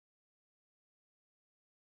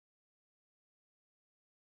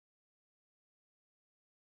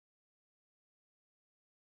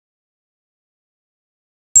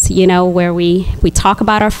you know, where we talk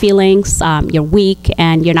about our feelings, you're weak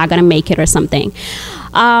and you're not gonna make it or something.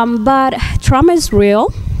 But trauma is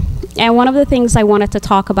real. And one of the things I wanted to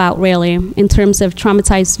talk about really in terms of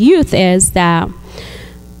traumatized youth is that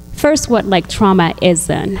first what like trauma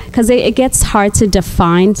isn't, because it gets hard to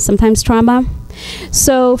define sometimes trauma.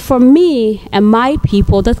 So for me and my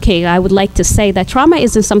people, okay, I would like to say that trauma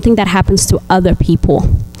isn't something that happens to other people.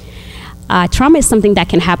 Trauma is something that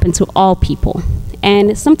can happen to all people.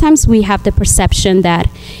 And sometimes we have the perception that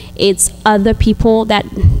it's other people that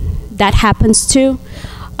happens to.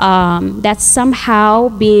 That somehow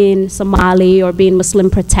being Somali or being Muslim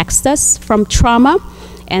protects us from trauma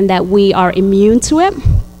and that we are immune to it.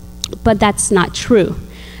 But that's not true.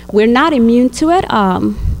 We're not immune to it,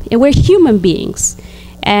 and we're human beings.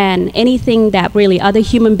 And anything that really other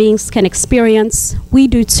human beings can experience, we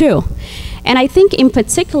do too. And I think in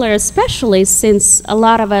particular, especially since a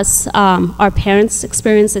lot of us, our parents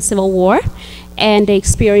experienced a civil war, and they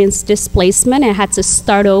experienced displacement and had to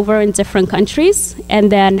start over in different countries,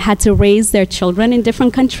 and then had to raise their children in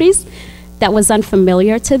different countries that was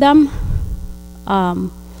unfamiliar to them.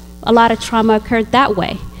 A lot of trauma occurred that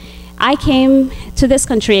way. I came to this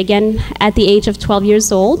country again at the age of 12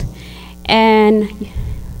 years old, and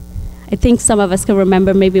I think some of us can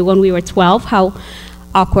remember maybe when we were 12 how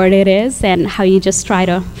awkward it is and how you just try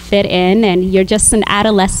to fit in and you're just an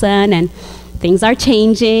adolescent and things are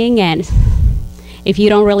changing, and if you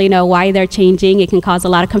don't really know why they're changing, it can cause a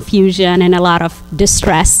lot of confusion and a lot of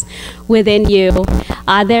distress within you.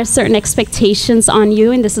 There are certain expectations on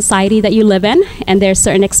you in the society that you live in, and there are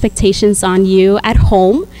certain expectations on you at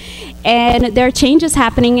home. And there are changes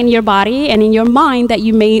happening in your body and in your mind that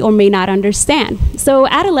you may or may not understand. So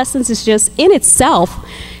adolescence is just in itself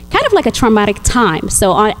kind of like a traumatic time.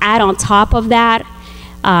 So add on top of that,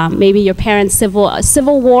 maybe your parents'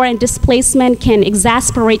 civil war and displacement can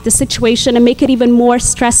exasperate the situation and make it even more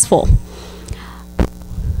stressful.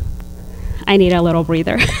 I need a little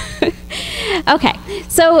breather. Okay,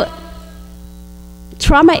 so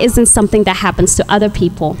trauma isn't something that happens to other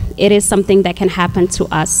people. It is something that can happen to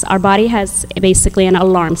us. Our body has basically an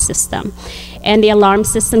alarm system. And the alarm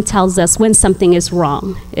system tells us when something is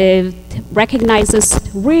wrong. It recognizes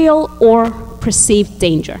real or perceived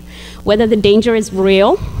danger. Whether the danger is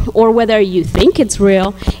real or whether you think it's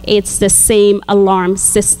real, it's the same alarm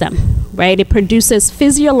system, right? It produces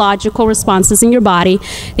physiological responses in your body,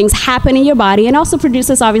 things happen in your body, and also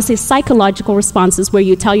produces obviously psychological responses where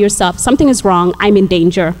you tell yourself something is wrong, I'm in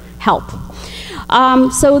danger, help.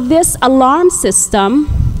 So this alarm system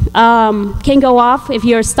can go off if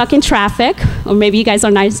you're stuck in traffic, or maybe you guys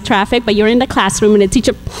are not in traffic, but you're in the classroom and a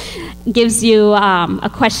teacher gives you a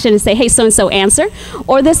question and say, hey, so-and-so answer.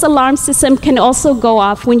 Or this alarm system can also go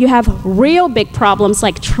off when you have real big problems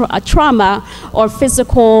like trauma or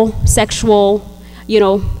physical, sexual,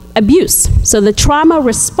 abuse. So the trauma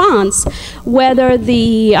response, whether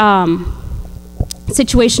the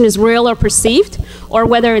situation is real or perceived, or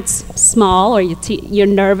whether it's small or you're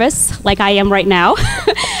nervous like I am right now,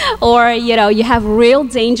 or you have real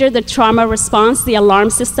danger, the trauma response, the alarm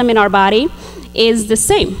system in our body is the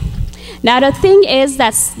same. Now the thing is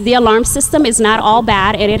that the alarm system is not all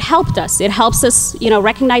bad, and it helped us. It helps us,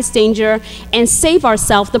 recognize danger and save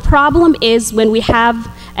ourselves. The problem is when we have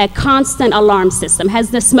a constant alarm system.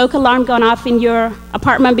 Has the smoke alarm gone off in your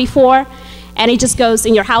apartment before? And it just goes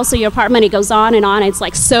in your house or your apartment, it goes on and on. It's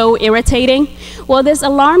like so irritating. Well, this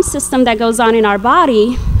alarm system that goes on in our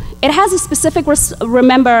body, it has a specific,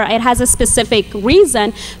 it has a specific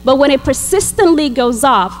reason, but when it persistently goes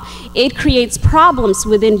off, it creates problems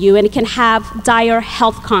within you, and it can have dire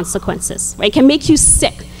health consequences, right? It can make you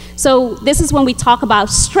sick. So this is when we talk about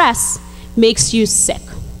stress makes you sick,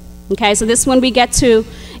 okay? So this is when we get to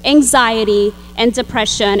anxiety and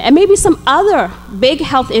depression, and maybe some other big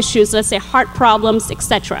health issues, let's say heart problems,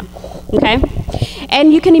 etc. Okay?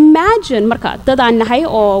 And you can imagine,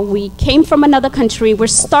 or we came from another country, we're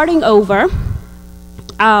starting over.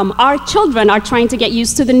 Our children are trying to get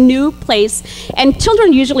used to the new place, and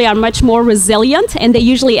children usually are much more resilient and they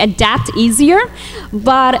usually adapt easier,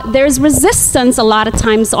 but there's resistance a lot of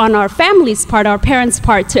times on our family's part, our parents'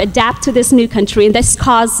 part, to adapt to this new country, and this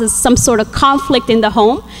causes some sort of conflict in the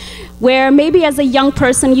home where maybe as a young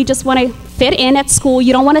person you just want to fit in at school,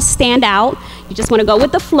 you don't want to stand out, you just want to go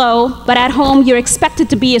with the flow, but at home you're expected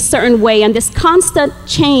to be a certain way, and this constant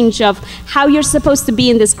change of how you're supposed to be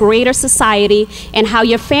in this greater society and how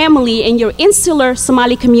your family and your insular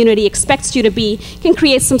Somali community expects you to be can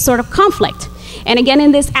create some sort of conflict. And again,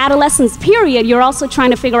 in this adolescence period, you're also trying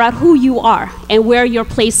to figure out who you are and where your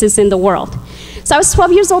place is in the world. So I was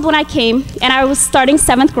 12 years old when I came, and I was starting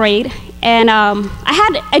 7th grade, And I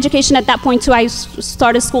had education at that point too. I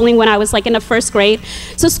started schooling when I was like in the 1st grade.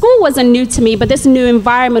 So school wasn't new to me, but this new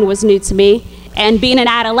environment was new to me. And being an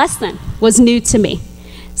adolescent was new to me.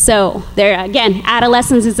 So there again,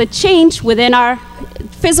 adolescence is a change within our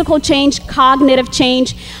physical change, cognitive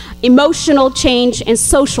change, emotional change, and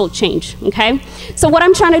social change, okay? So what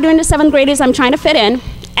I'm trying to do in the 7th grade is I'm trying to fit in.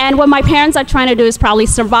 And what my parents are trying to do is probably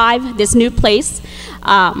survive this new place,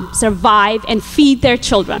 survive and feed their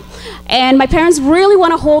children. And my parents really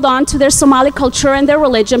want to hold on to their Somali culture and their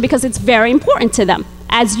religion because it's very important to them,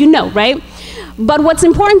 as you know, right? But what's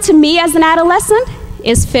important to me as an adolescent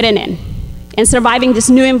is fitting in and surviving this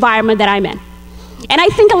new environment that I'm in. And I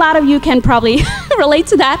think a lot of you can probably relate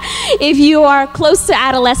to that. If you are close to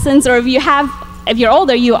adolescence, or if you're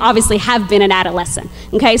older, you obviously have been an adolescent,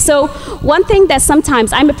 okay? So one thing that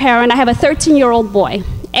sometimes, I'm a parent, I have a 13-year-old boy,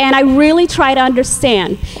 and I really try to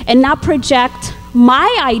understand and not project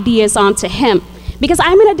my ideas onto him, because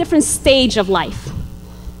I'm in a different stage of life,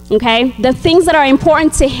 okay? The things that are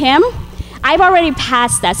important to him, I've already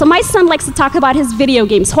passed that. So my son likes to talk about his video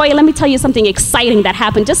games. Hoya, let me tell you something exciting that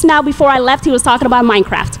happened. Just now before I left, he was talking about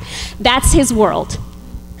Minecraft. That's his world,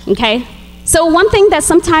 okay? So one thing that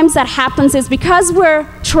sometimes that happens is because we're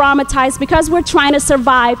traumatized, because we're trying to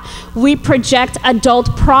survive, we project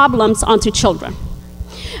adult problems onto children.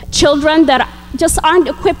 Children that just aren't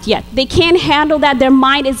equipped yet. They can't handle that. Their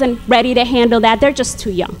mind isn't ready to handle that. They're just too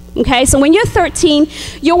young, okay? So when you're 13,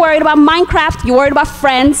 you're worried about Minecraft, you're worried about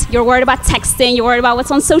friends, you're worried about texting, you're worried about what's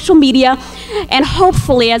on social media, and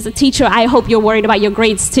hopefully as a teacher, I hope you're worried about your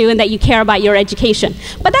grades too and that you care about your education.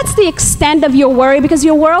 But that's the extent of your worry because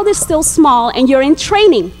your world is still small and you're in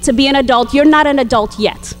training to be an adult. You're not an adult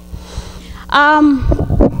yet.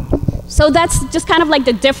 So that's just kind of like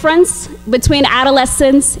the difference between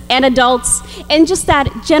adolescents and adults, and just that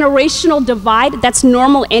generational divide that's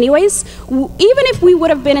normal anyways. Even if we would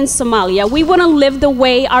have been in Somalia, we wouldn't live the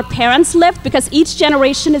way our parents lived because each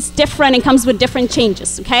generation is different and comes with different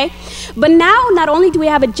changes, okay? But now, not only do we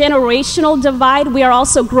have a generational divide, we are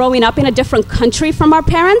also growing up in a different country from our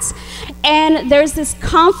parents, and there's this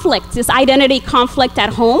conflict, this identity conflict at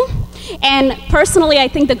home. And personally, I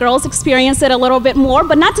think the girls experience it a little bit more,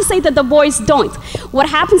 but not to say that the boys don't. What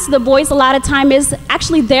happens to the boys a lot of time is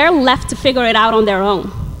actually they're left to figure it out on their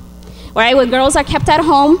own. Right? When girls are kept at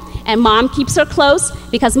home and mom keeps her close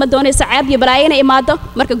because madonna is you have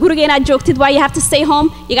to stay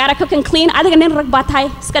home, you gotta cook and clean.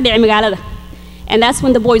 And that's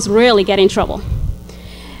when the boys really get in trouble.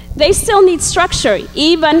 They still need structure,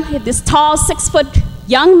 even if this tall 6-foot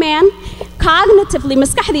young man, cognitively,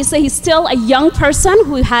 maskaxdiisa, he's still a young person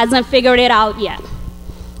who hasn't figured it out yet.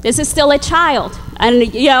 This is still a child.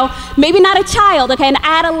 And, you know, maybe not a child, okay, an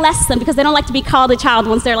adolescent, because they don't like to be called a child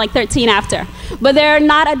once they're like 13 after. But they're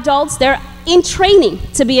not adults, they're in training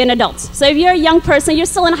to be an adult. So if you're a young person, you're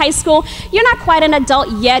still in high school, you're not quite an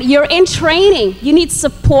adult yet, you're in training. You need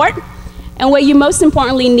support, and what you most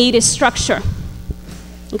importantly need is structure.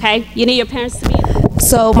 Okay, you need your parents to be.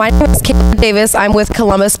 So my name is Kayla Davis. I'm with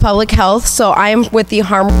Columbus Public Health. So I'm with the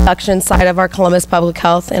harm reduction side of our Columbus Public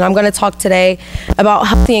Health, and I'm going to talk today about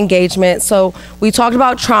healthy engagement. So we talked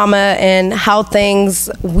about trauma and how things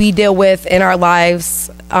we deal with in our lives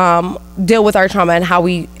deal with our trauma and how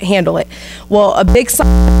we handle it. Well, a big sign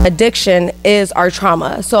of addiction is our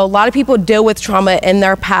trauma. So a lot of people deal with trauma in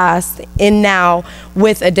their past and now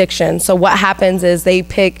with addiction. So what happens is they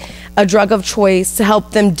pick a drug of choice to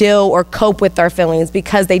help them deal or cope with their feelings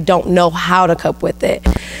because they don't know how to cope with it.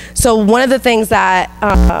 So one of the things that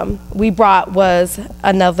we brought was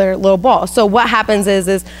another little ball. So what happens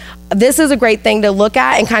is this is a great thing to look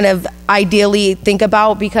at and kind of ideally think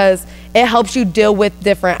about because it helps you deal with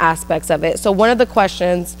different aspects of it. So one of the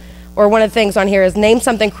questions or one of the things on here is name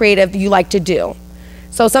something creative you like to do.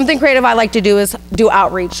 So something creative I like to do is do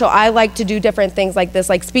outreach. So I like to do different things like this,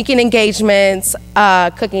 like speaking engagements,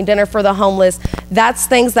 cooking dinner for the homeless. That's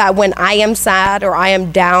things that when I am sad or I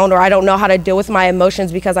am down or I don't know how to deal with my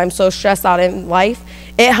emotions because I'm so stressed out in life,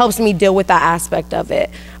 it helps me deal with that aspect of it.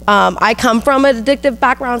 I come from an addictive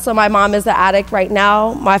background, so my mom is an addict right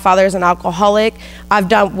now. My father is an alcoholic. I'm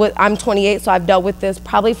 28, so I've dealt with this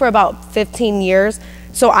probably for about 15 years.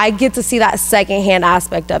 So I get to see that secondhand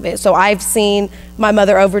aspect of it. So I've seen my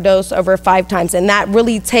mother overdose over 5 times, and that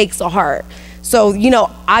really takes a heart. So, you know,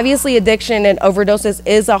 obviously addiction and overdoses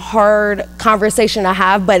is a hard conversation to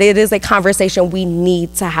have, but it is a conversation we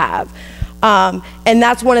need to have. And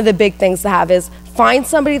that's one of the big things to have is find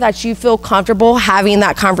somebody that you feel comfortable having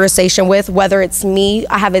that conversation with, whether it's me.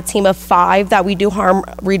 I have a team of 5 that we do harm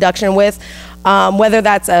reduction with. whether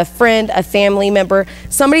that's a friend, a family member,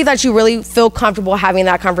 somebody that you really feel comfortable having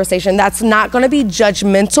that conversation that's not going to be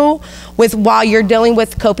judgmental with while you're dealing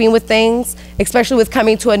with coping with things, especially with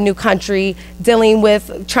coming to a new country, dealing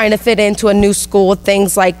with trying to fit into a new school,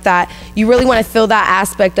 things like that. You really want to feel that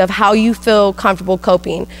aspect of how you feel comfortable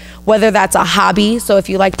coping, whether that's a hobby. So if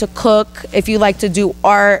you like to cook, if you like to do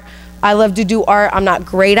art, I love to do art. I'm not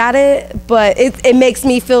great at it, but it makes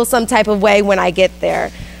me feel some type of way when I get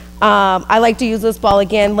there. I like to use this ball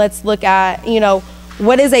again. Let's look at,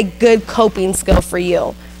 what is a good coping skill for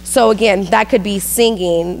you? So again, that could be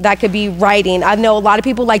singing, that could be writing. I know a lot of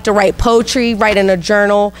people like to write poetry, write in a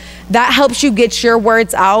journal. That helps you get your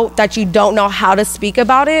words out that you don't know how to speak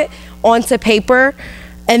about it onto paper.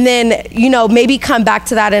 And then, maybe come back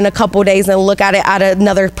to that in a couple days and look at it at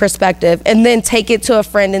another perspective, and then take it to a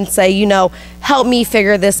friend and say, help me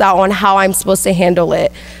figure this out on how I'm supposed to handle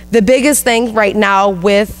it. The biggest thing right now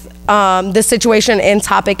with the situation and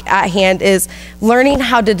topic at hand is learning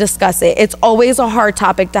how to discuss it. It's always a hard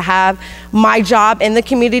topic to have. My job in the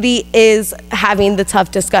community is having the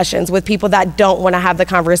tough discussions with people that don't want to have the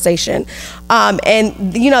conversation.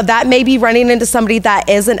 And that may be running into somebody that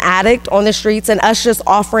is an addict on the streets and us just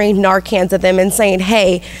offering Narcan to them and saying,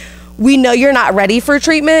 hey, we know you're not ready for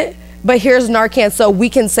treatment, but here's Narcan so we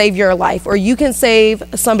can save your life, or you can save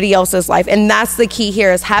somebody else's life. And that's the key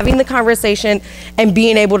here, is having the conversation and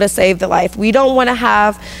being able to save the life. We don't want to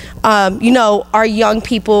have, our young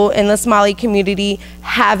people in the Somali community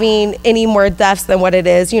having any more deaths than what it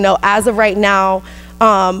is. As of right now,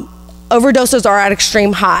 overdoses are at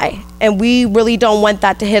extreme high, and we really don't want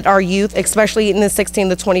that to hit our youth, especially in the 16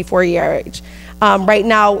 to 24 year age. Right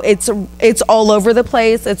now, it's all over the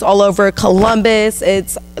place. It's all over Columbus.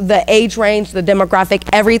 It's the age range, the demographic,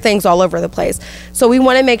 everything's all over the place. So we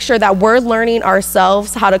want to make sure that we're learning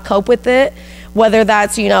ourselves how to cope with it, whether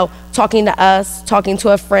that's, talking to us, talking to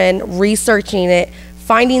a friend, researching it,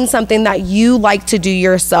 finding something that you like to do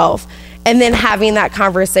yourself, and then having that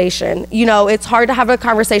conversation. It's hard to have a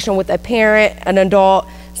conversation with a parent, an adult,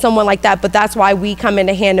 someone like that, but that's why we come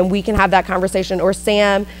into hand and we can have that conversation. Or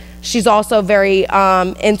Sam, she's also very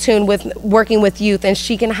in tune with working with youth, and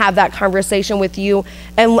she can have that conversation with you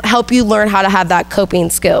and help you learn how to have that coping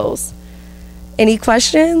skills. Any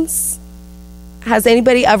questions? Has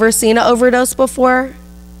anybody ever seen an overdose before?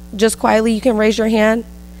 Just quietly, you can raise your hand.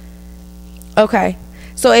 Okay.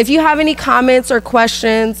 So if you have any comments or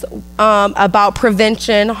questions about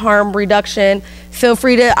prevention, harm reduction, feel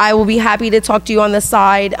free to, I will be happy to talk to you on the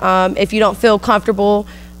side if you don't feel comfortable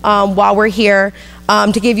while we're here,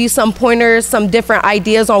 to give you some pointers, some different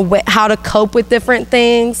ideas on how to cope with different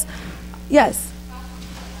things. Yes.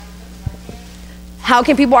 How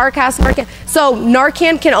can people access Narcan? So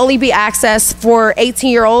Narcan can only be accessed for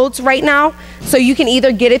 18-year-olds right now. So you can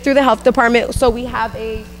either get it through the health department. So we have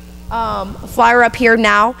a flyer up here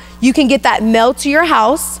now. You can get that mailed to your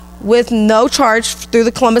house with no charge through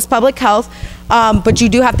the Columbus Public Health, but you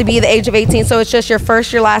do have to be the age of 18. So it's just your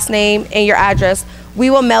first, your last name, and your address. We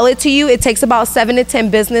will mail it to you. It takes about 7 to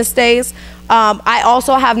 10 business days. I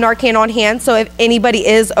also have Narcan on hand, so if anybody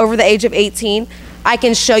is over the age of 18, I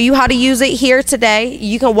can show you how to use it here today.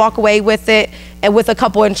 You can walk away with it and with a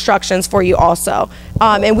couple instructions for you also.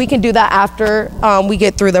 And we can do that after we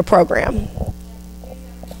get through the program.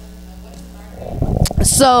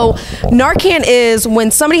 So Narcan is when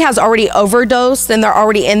somebody has already overdosed and they're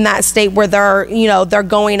already in that state where they're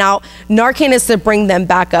going out. Narcan is to bring them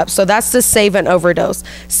back up. So that's to save an overdose.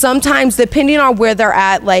 Sometimes, depending on where they're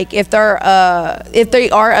at, like if they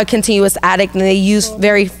are a continuous addict and they use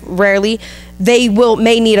very rarely, they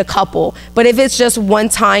may need a couple. But if it's just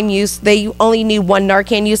one-time use, they only need one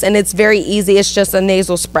Narcan use, and it's very easy. It's just a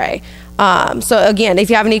nasal spray. So again, if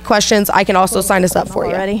you have any questions, I can also sign this up for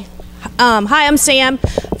you. Ready? Hi, I'm Sam.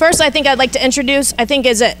 First, I think I'd like to introduce,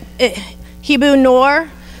 is it Hibu Noor.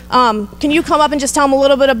 Can you come up and just tell them a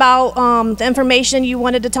little bit about the information you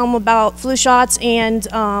wanted to tell them about flu shots and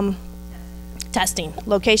testing,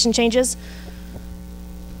 location changes?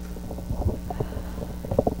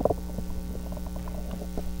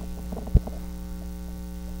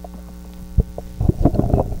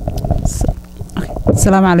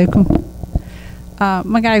 السلام عليكم.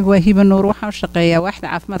 magacaygu waa Hiba Nuur, waxaan u shaqeeyaa waaxda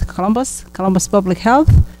caafimaadka Columbus Public Health.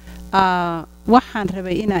 waxaan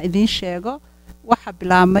rabay inaan idin sheego waxa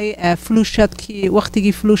bilaabmay flu shotkii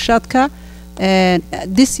waqtigii flu shotka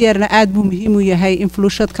this yearna aad buu muhiim u yahay in flu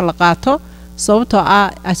shotka la qaato sababtoo ah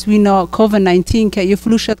as we know COVID-19 ka iyo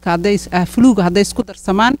flu shotka fluga hadday isku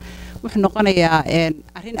darsamaan wuxuu noqonayaa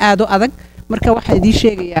arrin aad u adag. marka waxaan idin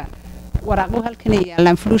sheegayaa waraaqo halkan ay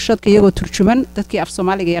yaalaan flu shotka iyagoo turjuman dadkii af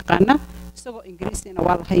Soomaaliga yaqaana isagoo Ingiriisina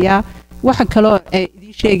waa la hayaa waxa kaloo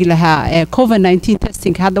idin sheegi lahaa COVID-19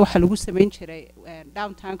 testing hadda waxa lagu sameyn jiray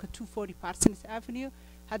downtownka 240 Parsons Avenue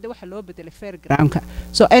hadda waxa loo bedelay fairgroundka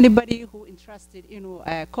so anybody who interested inuu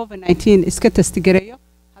COVID-19 iska test gareeyo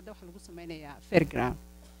hadda waxa lagu sameynayaa fairground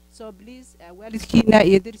so please waalidkiina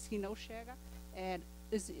iyo dariskiina u sheega and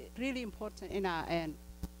it's really important ina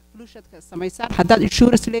flu shot-ka sameysaan haddaad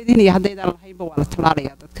insurance leediin iyo haddaydan lahaynba waa la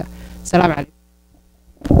talaalayaa dadka salaam calaykum.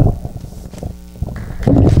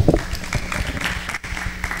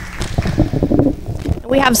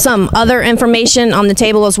 We have some other information on the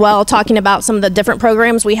table as well, talking about some of the different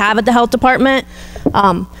programs we have at the health department.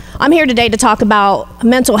 I'm here today to talk about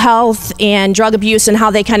mental health and drug abuse and how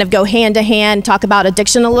they kind of go hand to hand, talk about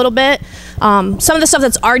addiction a little bit. Some of the stuff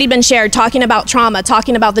that's already been shared, talking about trauma,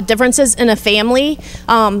 talking about the differences in a family,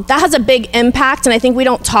 that has a big impact, and I think we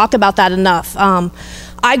don't talk about that enough.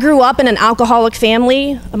 I grew up in an alcoholic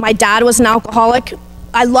family. My dad was an alcoholic.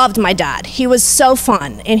 I loved my dad. He was so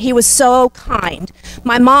fun and he was so kind.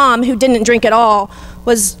 My mom, who didn't drink at all,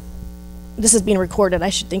 was, this is being recorded, I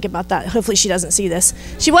should think about that. Hopefully she doesn't see this.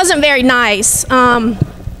 She wasn't very nice,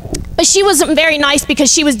 but she wasn't very nice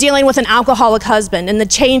because she was dealing with an alcoholic husband and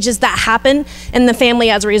the changes that happened in the family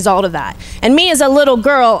as a result of that. And me as a little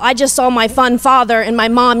girl, I just saw my fun father and my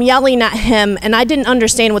mom yelling at him, and I didn't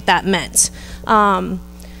understand what that meant.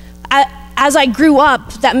 As I grew up,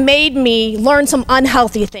 that made me learn some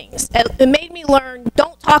unhealthy things. It made me learn,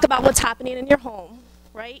 don't talk about what's happening in your home,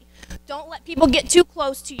 right? Don't let people get too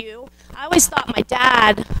close to you. I always thought my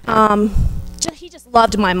dad, he just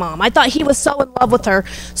loved my mom. I thought he was so in love with her.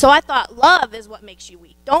 So I thought love is what makes you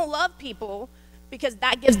weak. Don't love people because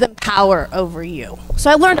that gives them power over you. So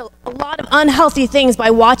I learned a lot of unhealthy things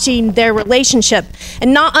by watching their relationship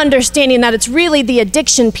and not understanding that it's really the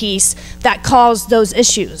addiction piece that caused those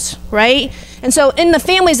issues, right? And so in the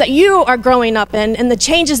families that you are growing up in and the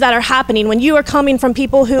changes that are happening when you are coming from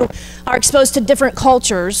people who are exposed to different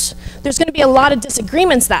cultures, there's going to be a lot of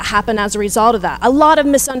disagreements that happen as a result of that. A lot of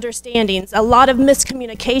misunderstandings, a lot of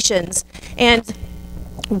miscommunications, and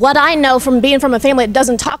what I know from being from a family that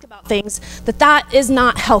doesn't talk about things, that is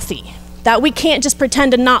not healthy. That we can't just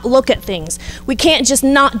pretend to not look at things. We can't just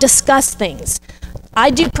not discuss things. I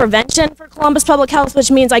do prevention for Columbus Public Health,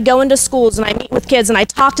 which means I go into schools and I meet with kids and I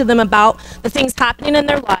talk to them about the things happening in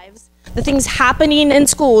their lives, the things happening in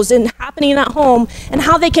schools and happening at home, and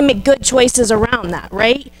how they can make good choices around that,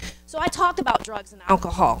 right? So I talk about drugs and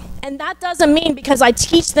alcohol. And that doesn't mean because I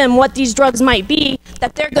teach them what these drugs might be,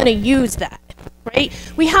 that they're gonna use that. Right?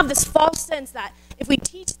 We have this false sense that if we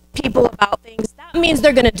teach people about things, that means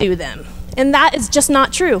they're going to do them. And that is just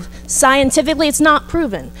not true. Scientifically, it's not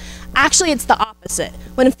proven. Actually, it's the opposite.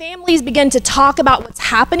 When families begin to talk about what's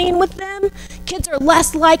happening with them, kids are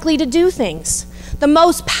less likely to do things. The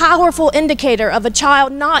most powerful indicator of a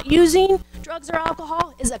child not using drugs or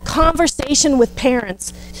alcohol is a conversation with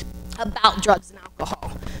parents about drugs and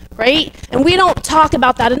alcohol, right? And we don't talk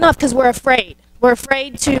about that enough because we're afraid. We're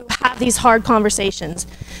afraid to have these hard conversations.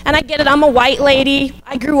 And I get it, I'm a white lady.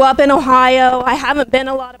 I grew up in Ohio. I haven't been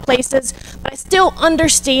a lot of places, but I still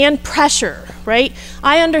understand pressure, right?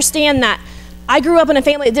 I understand that I grew up in a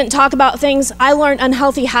family that didn't talk about things. I learned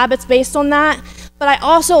unhealthy habits based on that, but I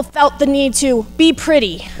also felt the need to be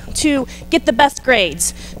pretty, to get the best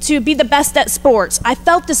grades, to be the best at sports. I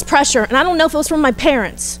felt this pressure, and I don't know if it was from my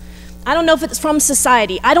parents. I don't know if it's from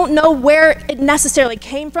society. I don't know where it necessarily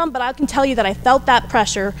came from, but I can tell you that I felt that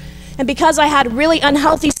pressure. And because I had really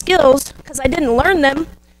unhealthy skills, because I didn't learn them,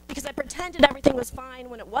 because I pretended everything was fine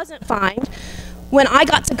when it wasn't fine, when I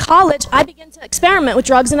got to college, I began to experiment with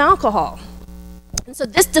drugs and alcohol. And so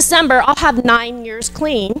this December, I'll have 9 years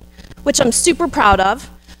clean, which I'm super proud of.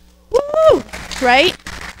 Woo! Right?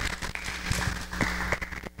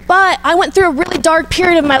 But I went through a really dark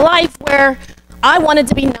period of my life where I wanted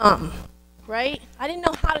to be numb, right? I didn't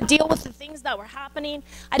know how to deal with the things that were happening.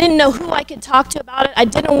 I didn't know who I could talk to about it. I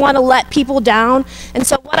didn't want to let people down. And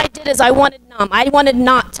so what I did is I wanted numb. I wanted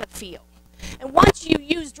not to feel. And once you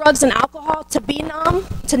use drugs and alcohol to be numb,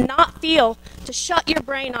 to not feel, to shut your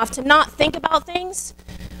brain off, to not think about things,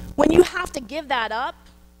 when you have to give that up,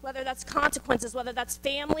 whether that's consequences, whether that's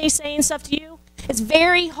family saying stuff to you, it's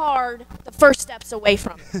very hard the first steps away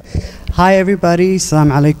from it. Hi everybody,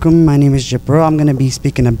 Assalamu alaikum. My name is Jabro. I'm going to be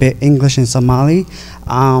speaking a bit English and Somali.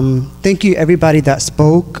 Thank you everybody that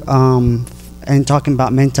spoke and talking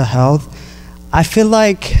about mental health. I feel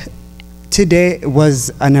like today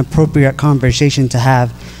was an appropriate conversation to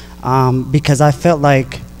have because I felt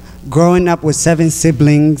like growing up with 7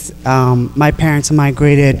 siblings, my parents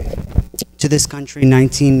migrated to this country in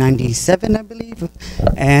 1997, I believe.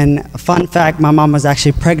 And fun fact, my mom was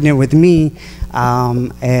actually pregnant with me,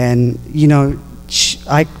 and you know,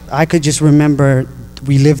 I could just remember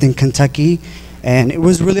we lived in Kentucky, and it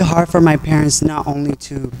was really hard for my parents not only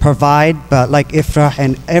to provide, but like Ifrah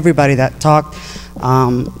and everybody that talked,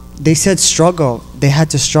 they said struggle. They had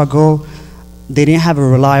to struggle. They didn't have a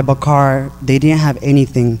reliable car. They didn't have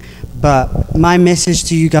anything. But my message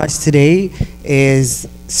to you guys today is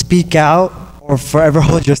speak out or forever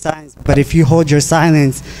hold your silence. But if you hold your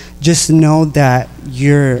silence, just know that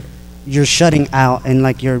you're shutting out, and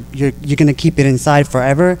like you're gonna keep it inside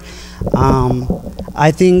forever.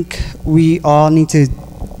 I think we all need to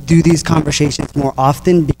do these conversations more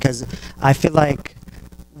often, because I feel like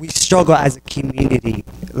we struggle as a community.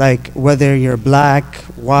 Like whether you're black,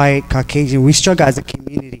 white, Caucasian, we struggle as a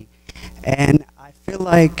community. And I feel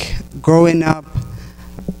like growing up,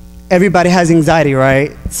 everybody has anxiety,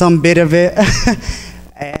 right? Some bit of it.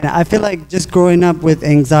 And I feel like just growing up with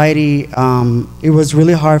anxiety, it was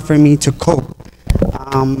really hard for me to cope.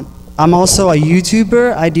 I'm also a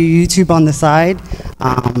YouTuber. I do YouTube on the side,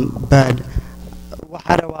 but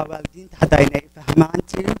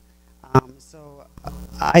so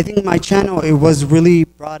I think my channel, it was really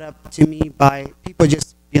brought up to me by people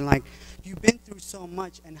just being like, you've been through so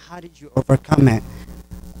much, and how did you overcome it?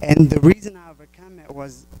 And the reason I overcome it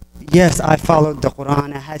was, yes, I followed the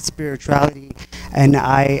Quran, I had spirituality, and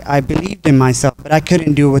I believed in myself, but I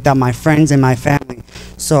couldn't do it without my friends and my family.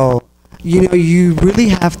 So, you know, you really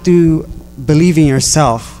have to believe in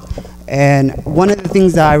yourself. And one of the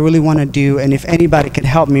things that I really want to do, and if anybody can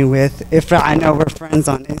help me with, if I know we're friends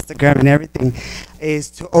on Instagram and everything, is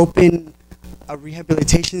to open a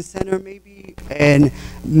rehabilitation center maybe, and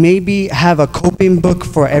maybe have a coping book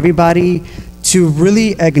for everybody to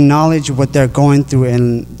really acknowledge what they're going through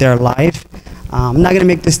in their life. I'm not going to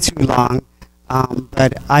make this too long,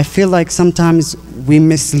 but I feel like sometimes we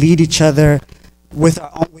mislead each other with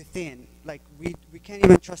our own within. Like we can't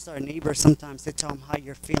even trust our neighbors sometimes to tell them how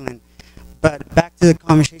you're feeling. But back to the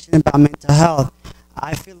conversation about mental health,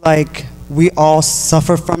 I feel like we all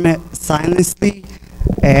suffer from it silently.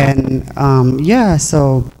 And yeah,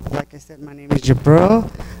 so like I said, my name is Jabril.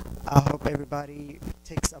 I hope everybody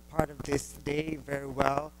takes a part of this day very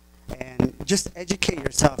well and just educate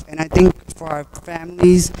yourself. And I think for our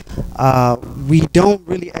families, we don't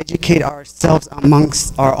really educate ourselves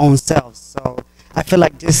amongst our own selves. So I feel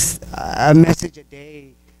like just a message a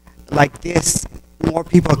day like this, more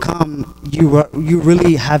people come, you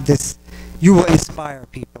really have this, you will inspire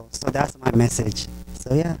people. So that's my message.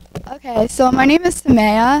 So yeah. Okay, so my name is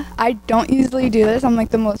Samaya. I don't usually do this. I'm like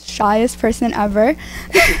the most shyest person ever.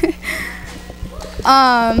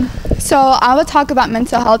 So I would talk about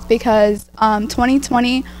mental health because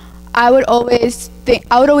 2020, I would always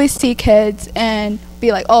see kids and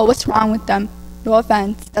be like, oh, what's wrong with them? No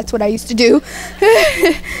offense, that's what I used to do.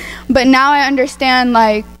 But now I understand,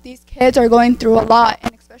 like, these kids are going through a lot,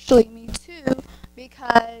 and especially me too,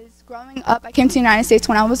 because growing up, I came to the United States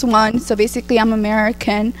when I was 1, so basically I'm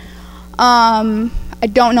American. I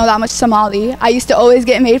don't know that much Somali. I used to always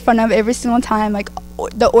get made fun of every single time. Like,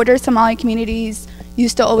 the older Somali communities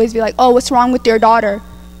used to always be like, oh, what's wrong with your daughter?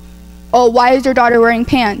 Oh, why is your daughter wearing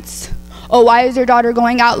pants? Oh, why is your daughter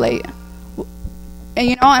going out late? And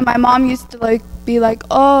you know, and my mom used to like be like,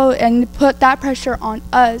 oh, and put that pressure on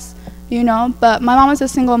us, you know. But my mom is a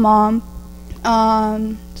single mom,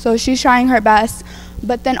 so she's trying her best.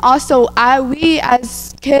 But then also, we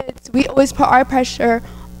as kids, we always put our pressure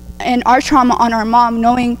and our trauma on our mom,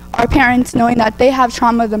 knowing our parents, knowing that they have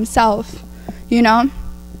trauma themselves, you know.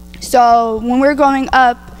 So when we're growing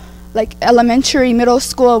up, like elementary, middle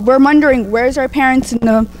school, we're wondering, where's our parents in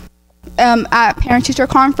the at parent-teacher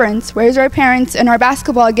conference? Where's our parents in our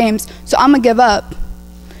basketball games? So I'm gonna give up.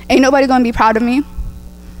 Ain't nobody gonna be proud of me,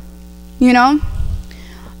 you know?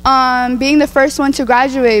 Being the first one to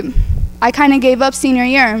graduate, I kind of gave up senior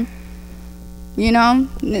year, you know?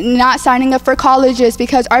 Not signing up for colleges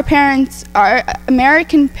because our parents, our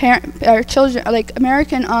American children, like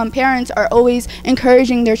American parents are always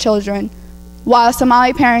encouraging their children, while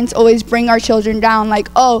Somali parents always bring our children down, like,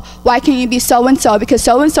 oh, why can't you be so-and-so? Because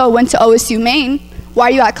so-and-so went to OSU Maine. Why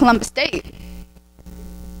are you at Columbus State?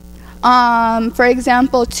 For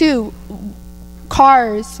example, too,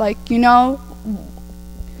 cars, like, you know,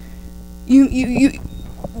 we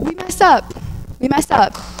mess up. We mess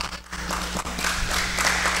up.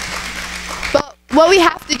 But what we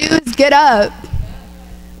have to do is get up.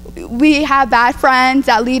 We have bad friends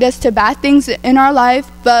that lead us to bad things in our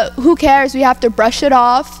life, but who cares? We have to brush it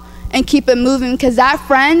off and keep it moving, because that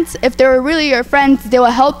friends, if they were really your friends, they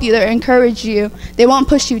will help you, they'll encourage you, they won't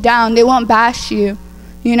push you down, they won't bash you,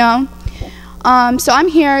 you know? So I'm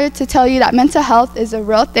here to tell you that mental health is a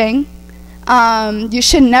real thing. You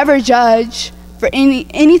should never judge for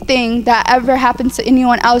anything that ever happens to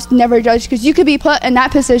anyone else. Never judge, because you could be put in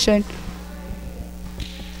that position.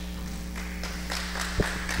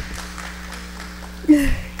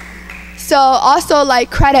 So also, like,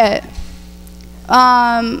 credit.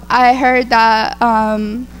 I heard that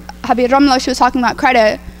Habib Ramla, she was talking about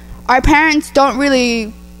credit. Our parents don't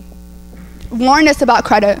really warn us about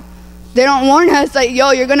credit. They don't warn us like,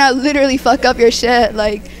 yo, you're gonna literally fuck up your shit,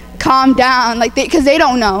 like, calm down, like, because they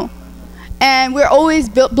don't know. And we're always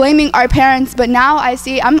blaming our parents, but now I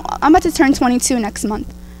see, I'm about to turn 22 next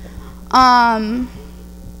month.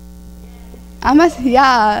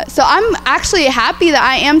 Yeah, so I'm actually happy that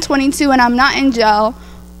I am 22 and I'm not in jail,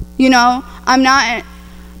 you know,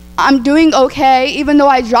 I'm doing okay, even though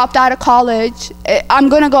I dropped out of college, I'm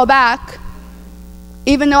gonna go back.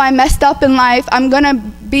 Even though I messed up in life, I'm gonna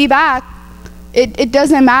be back. It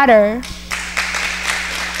doesn't matter.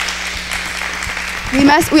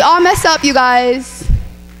 We all mess up, you guys.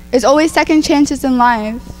 There's always second chances in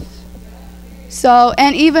life. So,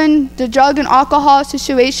 and even the drug and alcohol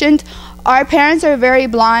situations, our parents are very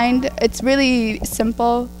blind. It's really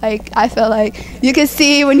simple. Like, I feel like you can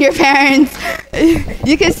see when your parents,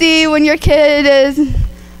 you can see when your kid is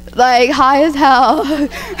like high as hell.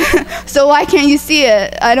 So why can't you see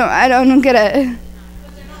it? I don't get it.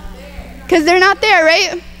 Because they're not there,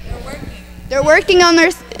 right? They're working on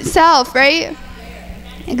their self, right?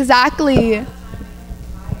 Exactly.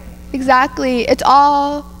 Exactly. It's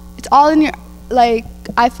all in your, like,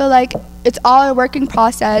 I feel like it's all a working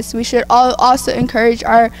process. We should all also encourage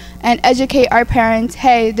and educate our parents,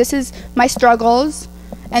 hey, this is my struggles,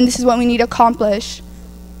 and this is what we need to accomplish.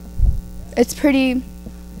 It's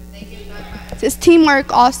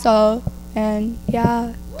teamwork also, and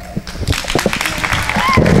yeah.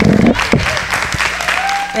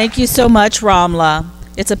 Thank you so much, Ramla.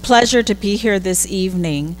 It's a pleasure to be here this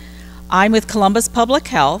evening. I'm with Columbus Public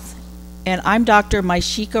Health, and I'm Dr.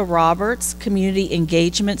 Maishika Roberts, Community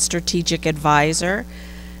Engagement Strategic Advisor.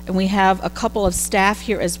 And we have a couple of staff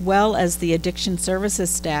here as well as the Addiction Services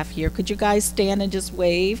staff here. Could you guys stand and just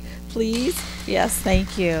wave, please? Yes,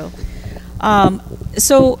 thank you.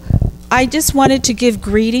 So I just wanted to give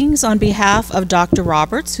greetings on behalf of Dr.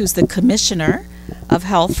 Roberts, who's the Commissioner of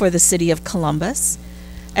Health for the City of Columbus,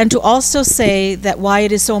 and to also say that why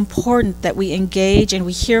it is so important that we engage and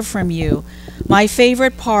we hear from you. My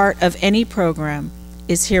favorite part of any program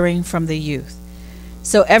is hearing from the youth.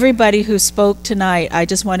 So everybody who spoke tonight, I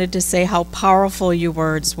just wanted to say how powerful your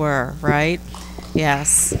words were, right?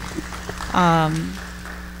 Yes.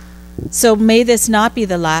 So may this not be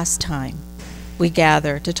the last time we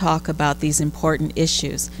gather to talk about these important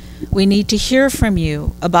issues. We need to hear from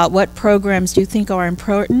you about what programs you think are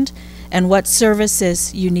important and what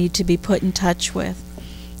services you need to be put in touch with.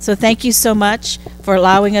 So thank you so much for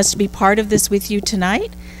allowing us to be part of this with you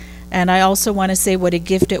tonight. And I also want to say what a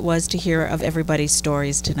gift it was to hear of everybody's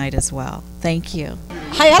stories tonight as well. Thank you.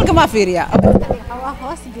 Hi, halka ma fiiriya.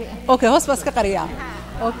 Okay, hoos baa iska qariya.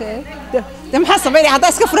 Okay. De maxaa sameeyay hadaa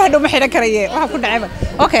iska furahay ma xiran karaye. Waxa ku dhacay.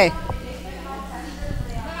 Okay.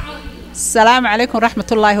 السلام عليكم ورحمة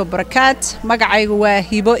الله وبركاته. مقعي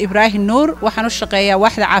وهيبو إبراهيم نور وحنو الشقية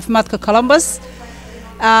واحدة عافماتك كولومبوس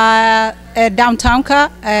داون تاونكا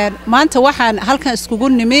ما أنت وحن هالكن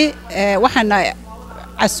اسكوجون نمي وحنا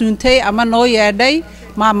عسونتي أما نو يدي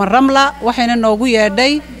مع من رملة وحنا نوجو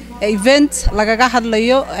يدي إيفنت لقى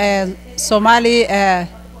هذا سومالي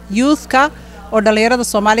يوث كا أو دليرادو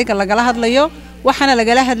سومالي كلقى هذا ليو وحنا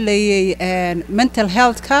لقى هذا لي mental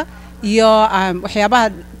health كا يو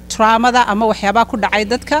وحيابها traumada ama waxyaabaha ku dhacay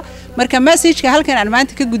dadka marka message-ka halkan aan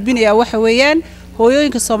maanta ka gudbinayaa waxa weeyaan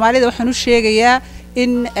hooyooyinka Soomaalida waxaan u sheegayaa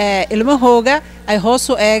in ilmahooga ay hoos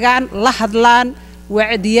u eegaan la hadlaan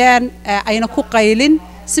wacdiyaan ayna ku qaylin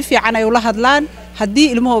si fiican ay u la hadlaan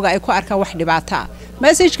hadii ilmahooga ay ku arkaan wax dhibaato ah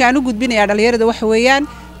message-ka aan u gudbinayaa dhalinyarada waxa weeyaan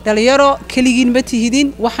dhalinyaro kaligiin ma tihidin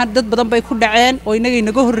waxaan dad badan bay ku dhaceen oo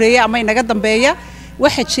inaga horeeyay ama inaga dambeeya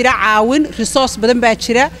waxa jira caawin resource badan baa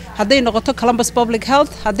jira haday noqoto Columbus Public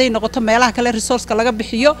Health haday noqoto meelaha kale resource-ka laga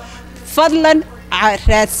bixiyo fadlan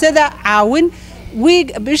raadsada caawin week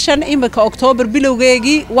bishan imika October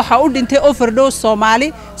bilowgeegi waxa u dhintay overdose Soomaali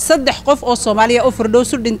 3 qof oo Soomaaliya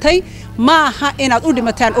overdose u dhintay ma aha inaad u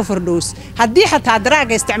dhimataan overdose hadii xataa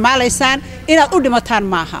daraaga isticmaalaysaan inaad u dhimataan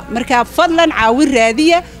maaha marka fadlan caawin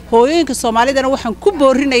raadiya hooyooyinka Soomaalidana waxaan ku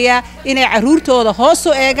boorinayaa inay caruurtooda hoos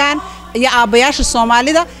u eegaan يا أبياش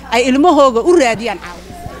الصومالي ده أي المهوجة أوراديان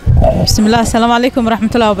بسم الله السلام عليكم ورحمة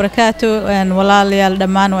الله وبركاته ولا ليال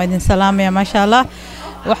دمان وإذن سلام يا ما شاء الله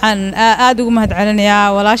وحن آدو مهد علنيا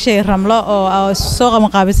ولا شيء رمله أو سوق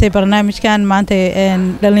مقابسي برنامج كان معنته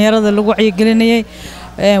دلنيرد اللي وعي قلني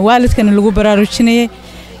والد كان اللي براروشني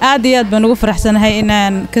آديات بنوقف فرحسن هاي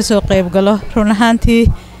إن كسوق يبقله رونهانتي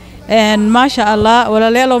ما شاء الله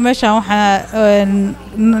ولا ليالو ماشى وح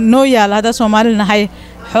نويا هذا سومالنا هاي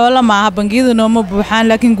حولا معها بنجيدو نوم بوحان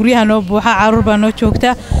لكن قريها نوم بوحا عرور بانو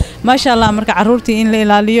شوكتا ما شاء الله مركا عرورتي إن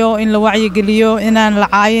لإلاليو إن لوعي قليو إنان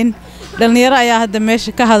لعاين دلنيرا يا هذا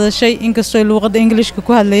ماشي كهذا الشيء إنك سوي لغة إنجليش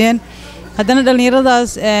كوها لين هذانا دلنيرا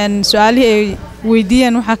داس سؤالي ويديا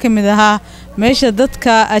وحاكم ذها ماشي ضدك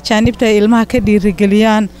أجانبتا إلمها كدير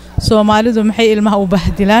رجليان سوماليدو محي إلمها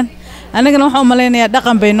وبهدلان أنا كنا وحنا ملينا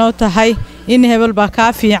دقن بينوتا هاي إن هبل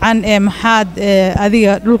بكافي عن محاد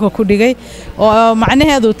أذيع لوكا كوديجي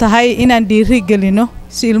ومعناه هذا تهاي إن عندي رجلينه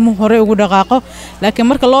سيلمو هراء ودقاقه لكن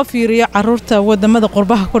مرك الله في ريا عرورته ودم هذا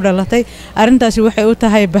قربها كودلتي أرنتاسي وحي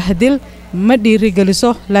تهاي بهدل ما دي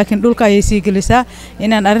رجلسه لكن لوكا يسي جلسة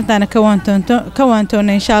إن أرنتنا كوانتون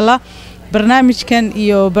إن شاء الله برنامج كان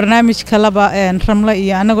إيو برنامج كلابا رملة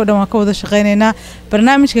إيو أنا قد ما كودا شغينينا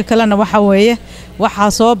برنامج كلنا وحويه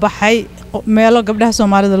وحصوب بحي meelo gabdhaha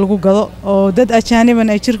Soomaalida lagu gado oo dad ajnabiban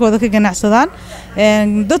ay jirkooda ka ganacsadaan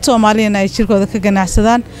dad Soomaaliyeed ay jirkooda ka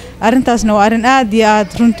ganacsadaan arintaasna waa arin aad iyo aad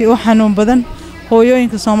runtii u xanuun badan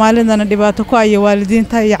hooyooyinka Soomaalidana dhibaato ku ay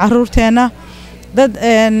waalidiinta iyo caruurteena dad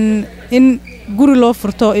in guri loo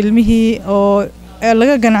furto ilmihii oo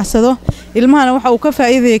laga ganacsado ilmahana waxa uu ka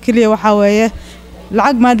faa'iideeyo kaliya waxa weeye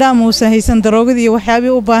lacag maadaama uu haysan daroogadii iyo waxyaabii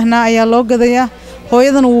u baahnaa ayaa loo gadayaa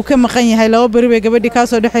hooyadan uu ka maqan yahay laba bari bay gabadhii ka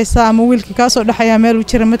soo dhaxaysa ama wiilkii ka soo dhaxaya meel uu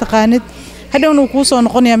jira ma taqaanid hadhowna uu ku soo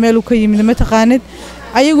noqonaya meel uu ka yimid ma taqaanid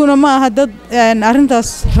ayaguna ma aha dad arintaas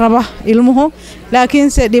raba ilmuhu laakiin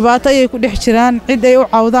se dhibaato ay ku dhex jiraan cid ay u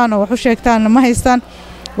caawdaan oo wax u sheegtaan ma haystaan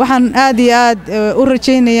waxaan aad iyo aad u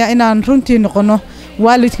rajaynayaa inaan runtii noqono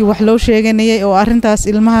waalidkii wax loo sheeganayay oo arintaas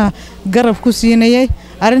ilmaha garab ku siinayay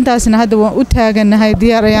arintaasna hadda waan u taaganahay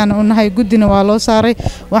diyaar ayaan u nahay gudina waa loo saaray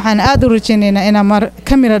waxaan aad u rajaynaynaa inaan mar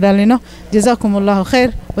kamira dhalino jazakumullahu khayr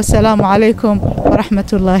wassalaamu calaykum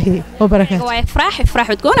waraxmatullaahi wabarakaatuh waa ifraax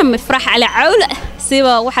wadgoona mifraax ala cawl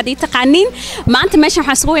siba waxaad ii taqaaniin maanta meeshan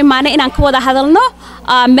waxaan isugu imaanay inaan ka wada hadalno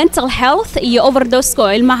mental health iyo overdose oo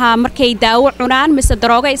ilmaha markay daawo cunaan mise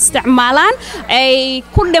darooga isticmaalaan ay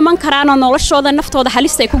ku dhiman karaan oo noloshooda naftooda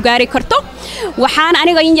halis ay ku gaari karto waxaan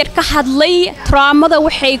aniga in yar ka hadlay traumada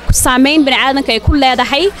waxay saameyn bini'aadanka ay ku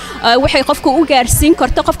leedahay waxay qofka u gaarsiin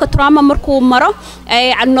karto qofka trauma markuu maro ay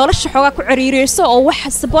nolosha xoogaa ku ciriirayso oo wax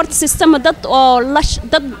support system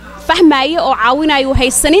dad fahmaayo oo caawinayo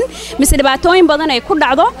haysanin mise dhibaatooyin badan ay ku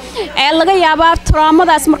dhacdo laga yaabaa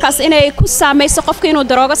traumadaas markaas inay ku saameyso qofka inuu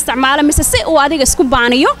daroogo isticmaalo mise si uu adiga isku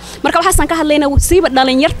baaniyo marka waxaan ka hadlaynaa wasiiba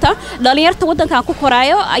dhalinyarta wadankan ku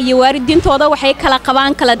koraayo iyo waalidiintooda waxay kala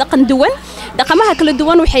qabaan kala dhaqan duwan dhaqamaha kala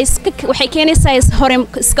duwan waxay keenaysaa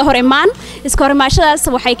iska horimaashadaas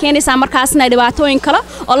waxay keenaysaa markaasna dhibaatooyin kale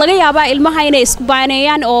oo laga yaabaa ilmaha inay isku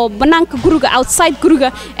baaneeyaan oo banaanka guriga outside guriga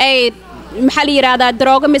ay maxaa la yiraahdaa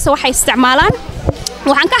darooga mise waxay isticmaalaan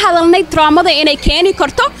waxaan ka hadalnay traumada inay keeni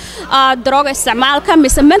karto darooga isticmaalka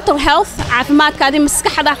mise mental health caafimaadkaadi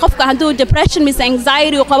maskaxda qofka hadduu depression mise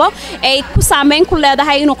anxiety uu qabo ay ku saameyn ku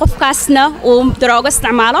leedahay inuu qofkaasna uu darooga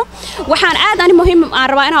isticmaalo waxaan aad ani muhiim aan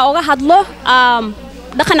rabaa inaan uga hadlo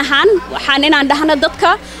dhaqan ahaan waxaan inaan dhahno dadka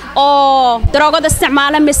oo daroogada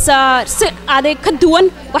isticmaala mise si adig ka duwan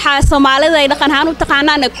waxa Soomaalida ay dhaqan ahaan u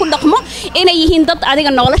taqaanaan ku dhaqmo inay yihiin dad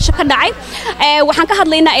adiga nolosha ka dhacay waxaan ka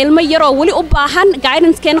hadlaynaa ilmo yar oo wali u baahan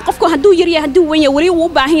guidance-keena qofku hadduu yar yahay hadduu weyn yahay wali uu u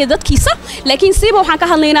baahan yahay dadkiisa laakiin siiba waxaan ka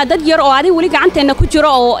hadlaynaa dad yar oo adiga wali gacanteena ku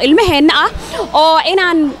jiro oo ilmaheena ah oo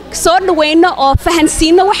inaan soo dhaweyno oo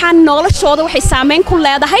fahansiino waxaan noloshooda waxay saameyn ku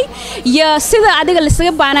leedahay iyo sida adiga la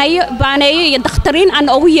isaga baaneeyo iyo dhakhtarin aan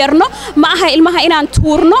ugu yeerno ma aha ilmaha inaan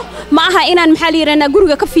tuurno ma aha inaan maxaa la yiraahdaa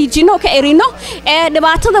guriga ka fiijino ka erino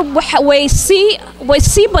dhibaatada way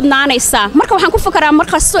sii badnaanaysaa marka waxaan ku fakaraa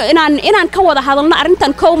markaas inaan ka wada hadalno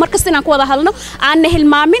arintan koow markaas inaan ka wada hadalno aan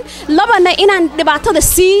hilmaamin labana inaan dhibaatada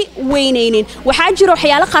sii weyneynin waxaa jiro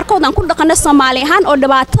waxyaalo qaarkood aan ku dhaqano Soomaali ahaan oo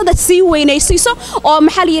dhibaatada sii weynaysiiso oo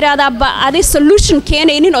maxaa la yiraahdaa adi solution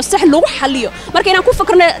keenaynin oo sax lagu xaliyo marka inaan ku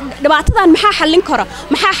fakarno dhibaatadan maxaa xalin kara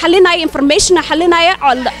maxaa xalinaya information xalinaya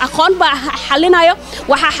aqoon baa xalinayo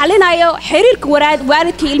waxa xalinayo xiriirka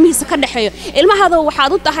waalidka ilmihiisa ka dhaxeeyo ilmahada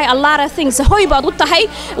waxaad u tahay a lot of things hoy baad u tahay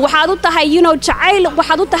waxaad u tahay jacayl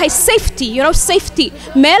waxaad u tahay safety safety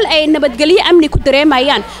meel ay nabadgelyo amni ku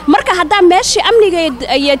dareemayaan marka hadaa meeshii amniga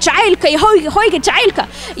iyo jacaylka iyo hoyga jacaylka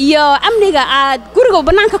iyo amniga aad guriga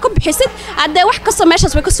banaanka ka bixisid hadee wax kasta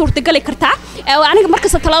meeshaas way ka suurtagali kartaa aniga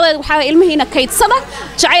markasta taladeed waxa ilmihiina kaydsada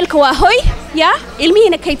jacaylka waa hoy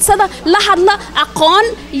ilmihiina kaydsada la hadla aqoon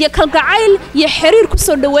iyo kalgacayl iyo xiriir ku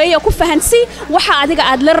soo dhaweeyo ku fahansi waxa adiga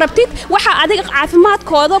aad la rabtid waxa adiga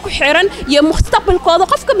caafimaadkooda ku xiran iyo mustaqbalkooda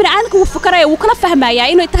qofka bini'aadamka uu fikirayo uu kala fahmaya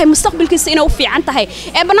inuu tahay mustaqbalkiisa inuu fiican tahay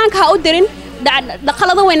banaanka ha u dirin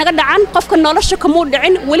dhaqalada way naga dhacan qofka nolosha kamuu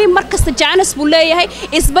dhicin wali markasta jaanis buu leeyahay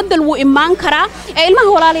isbedel wuu imaan karaa ilmaha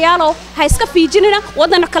walaalayaalo ha iska fiijinina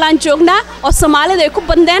wadana kalaan joognaa oo Soomaalida ay ku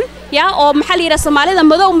bandeen oo maxaa la yiraahdaa Soomaalida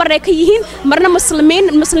madow marna ka yihiin marna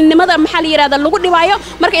muslimnimada maxaa la yiraahdaa lagu dhibaayo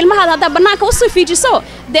marka ilmaha hada banaanka u soo fiijiso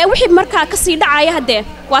wixii marka ka sii dhacaya hadee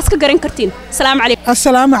waa iska garan kartiin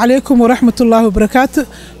assalaamu calaykum wa rahmatullaahi wa barakaatuh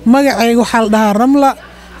magacayga waxa la dhahaa Ramla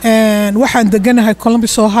waxaan deganahay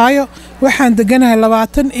Columbus Ohio waxaan deganahay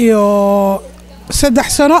 23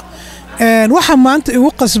 sano waxaan maanta igu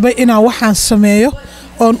qasbay inaan waxaan sameeyo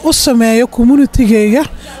oon u sameeyo community-gayga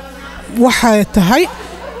waxay tahay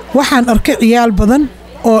waxaan arkay ciyaal badan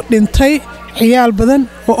oo dhintay ciyaal badan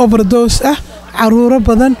oo overdose caruuro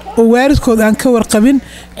badan oo waalidkood aan ka warqabin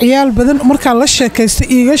ciyaal badan marka la sheekaystay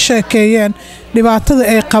iiga sheekeeyeen dhibaatada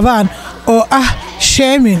ay qabaan oo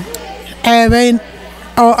shaming ceebayn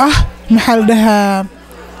oo maxaa la dhahaa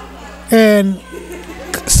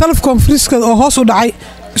self confidence oo hoos u dhacay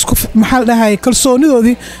isku maxaa la dhahay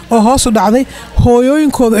kalsoonidoodii oo hoos u dhacday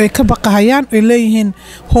hooyooyinkooda ay ka baqahayaan ay leeyihiin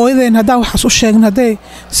hooyadeen haddaan waxaas u sheegin hadday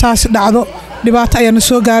saas dhacdo dhibaato ayaana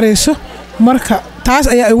soo gaarayso marka taas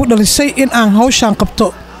ayaa igu dhalisay in aan hawshaan qabto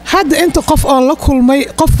hadda inta qof oo la kulmay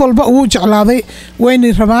qof walba uu jeclaaday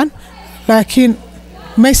waynay rabaan laakiin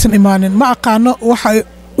maysan imaanin ma aqaano waxa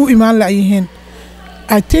u imaan laayihiin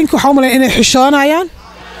I think waxa u malay inay xishoonayaan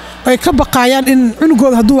ay ka baqayaan in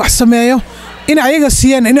cunugooda hadduu wax sameeyo in ayaga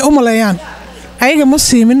siiyeen inay u maleeyaan ayaga ma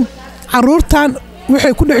siimin caruurtan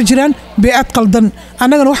waxay ku dhex jiraan beecad qaldan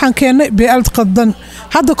annagana waxaan keennay beecad qaldan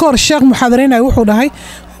hadda ka hor sheekh muxaadaraynay wuxuu dhahay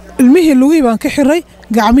ilmihii lugihii baan ka xiray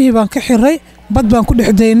gacmihii baan ka xiray bad baan ku dhex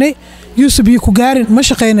daynay yuusuf iyo ku gaarin ma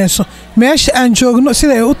shaqaynayso meesha aan joogno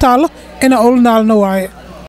sida ay u taalo inaan ula naalno waaye